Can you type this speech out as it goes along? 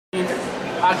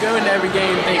I go into every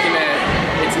game thinking that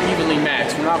it's evenly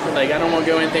matched. We're not like, I don't want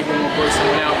to go in thinking we're going to blow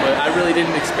someone out, but I really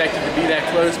didn't expect it to be that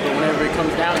close. But whenever it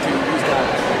comes down to it, you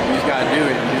just got to do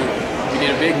it. And we did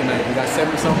a big tonight. We got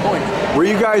 7-some points. Were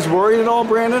you guys worried at all,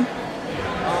 Brandon?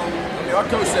 I mean, our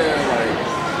coach said like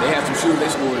they had some shooters.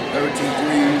 They scored 13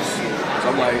 threes.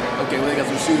 So I'm like, okay, well, they got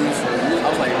some shooters. So I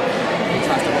was like,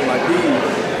 trying to step on my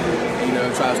feet, you know,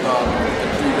 try to stop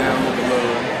the 3 down with the low.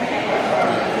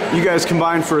 You guys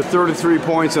combined for 33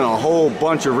 points and a whole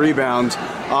bunch of rebounds.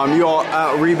 You all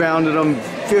out-rebounded them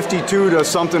 52 to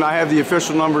something. I have the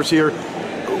official numbers here.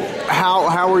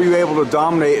 How were you able to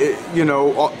dominate, you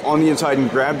know, on the inside and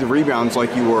grab the rebounds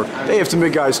like you were? They have some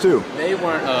big guys too. They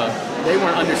weren't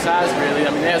undersized really.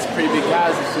 I mean, they have some pretty big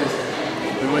guys. It's just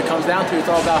when it comes down to it, it's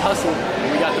all about hustle.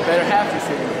 And we got the better half this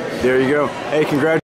year. There you go. Hey, congratulations.